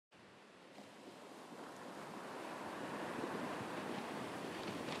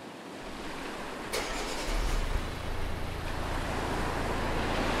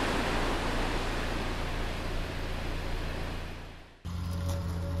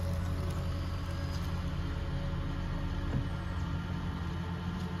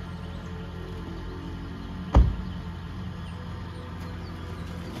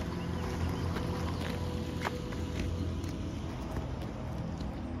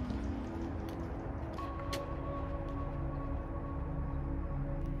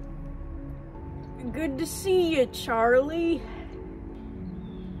Good to see you, Charlie.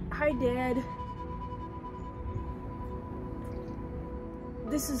 Hi, Dad.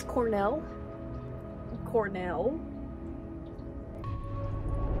 This is Cornell. Cornell?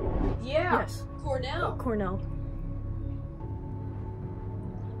 Yeah, Yes. Cornell. Cornell.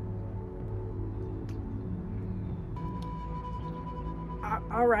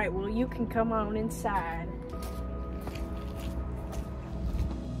 All right, well, you can come on inside.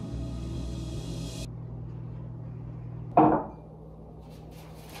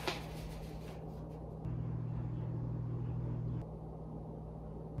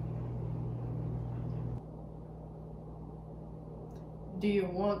 Do you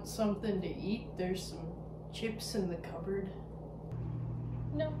want something to eat? There's some chips in the cupboard.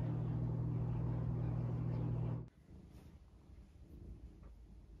 No.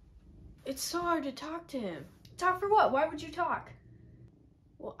 It's so hard to talk to him. Talk for what? Why would you talk?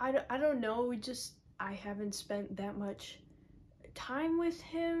 Well, I don't know. I haven't spent that much time with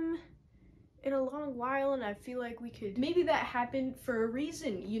him in a long while, and I feel like we could. Maybe that happened for a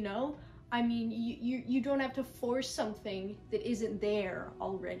reason, you know? I mean, you don't have to force something that isn't there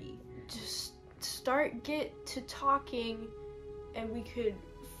already. Just get to talking, and we could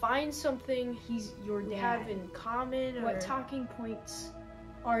find something He's your we dad. have in common. Or What talking points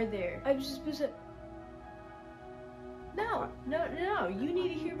are there? I was just busy. No. You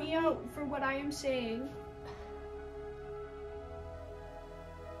need to hear me out for what I am saying.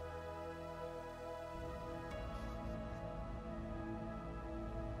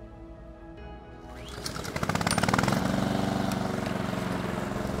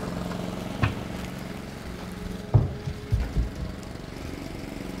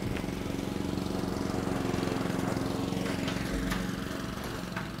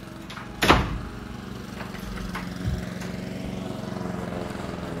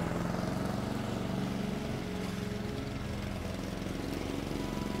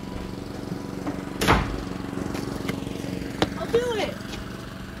 Do it.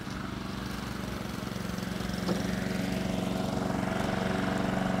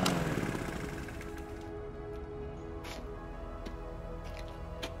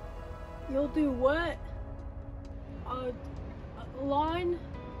 You'll do what? A line?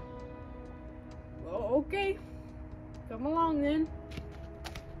 Oh, okay. Come along then.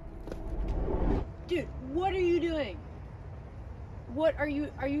 Dude, what are you doing? What are you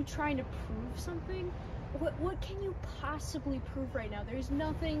trying to prove something? What can you possibly prove right now? There's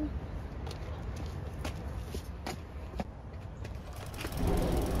nothing.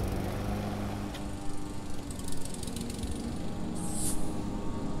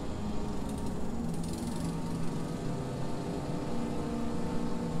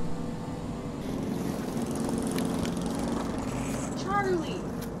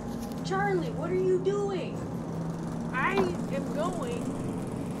 Charlie, what are you doing? I am going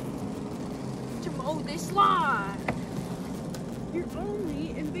to mow this lawn. You're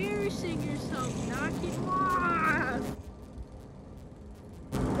only embarrassing yourself. Knock it off.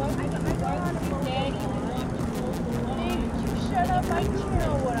 I got your daddy to want to mow the lawn. You shut up, I do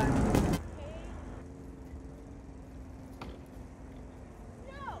know what I'm doing.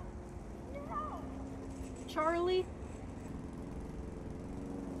 No. Charlie.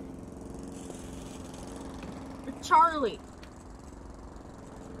 Charlie.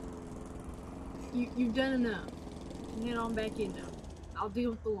 You've done enough. Get on back in now. I'll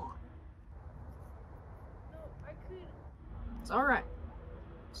deal with the lawn. No, I couldn't. It's alright.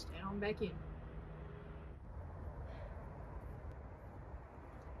 Stand on back in.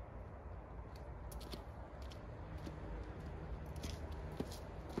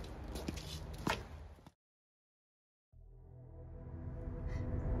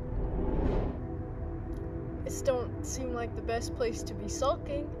 This don't seem like the best place to be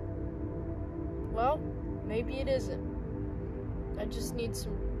sulking. Well, maybe it isn't. I just need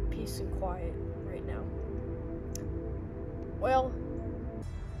some peace and quiet right now. Well,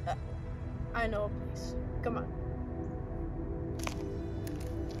 I know a place. Come on.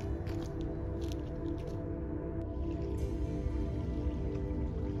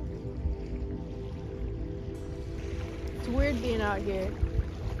 It's weird being out here.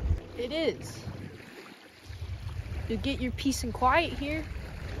 It is. You get your peace and quiet here.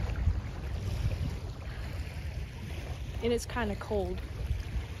 And it's kind of cold.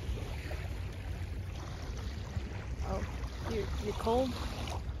 Oh, you're cold?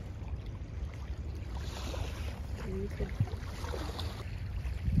 You could.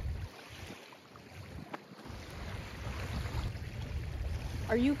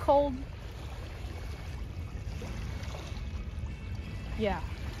 Are you cold? Yeah.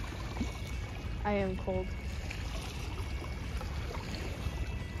 I am cold.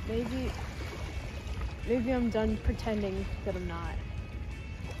 Maybe I'm done pretending that I'm not.